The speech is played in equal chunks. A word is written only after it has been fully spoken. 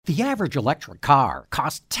The average electric car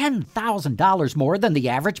costs $10,000 more than the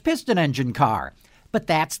average piston engine car. But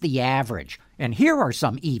that's the average. And here are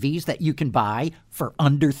some EVs that you can buy for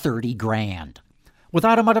under 30 grand. With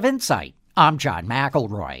Automotive Insight, I'm John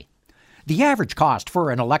McElroy. The average cost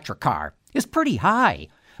for an electric car is pretty high,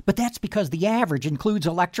 but that's because the average includes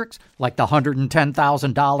electrics like the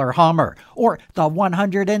 $110,000 Hummer or the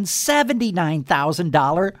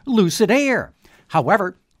 $179,000 Lucid Air.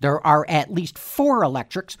 However, there are at least 4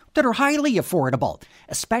 electrics that are highly affordable,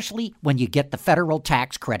 especially when you get the federal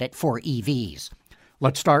tax credit for EVs.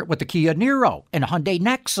 Let's start with the Kia Niro and Hyundai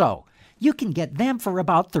Nexo. You can get them for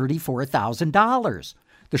about $34,000.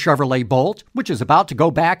 The Chevrolet Bolt, which is about to go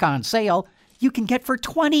back on sale, you can get for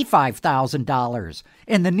 $25,000.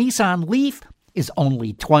 And the Nissan Leaf is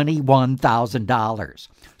only $21,000.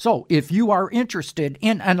 So if you are interested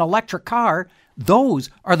in an electric car, those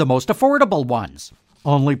are the most affordable ones.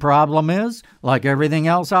 Only problem is, like everything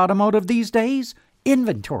else automotive these days,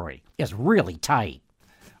 inventory is really tight.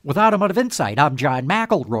 With Automotive Insight, I'm John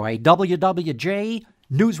McElroy, WWJ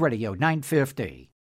News Radio 950.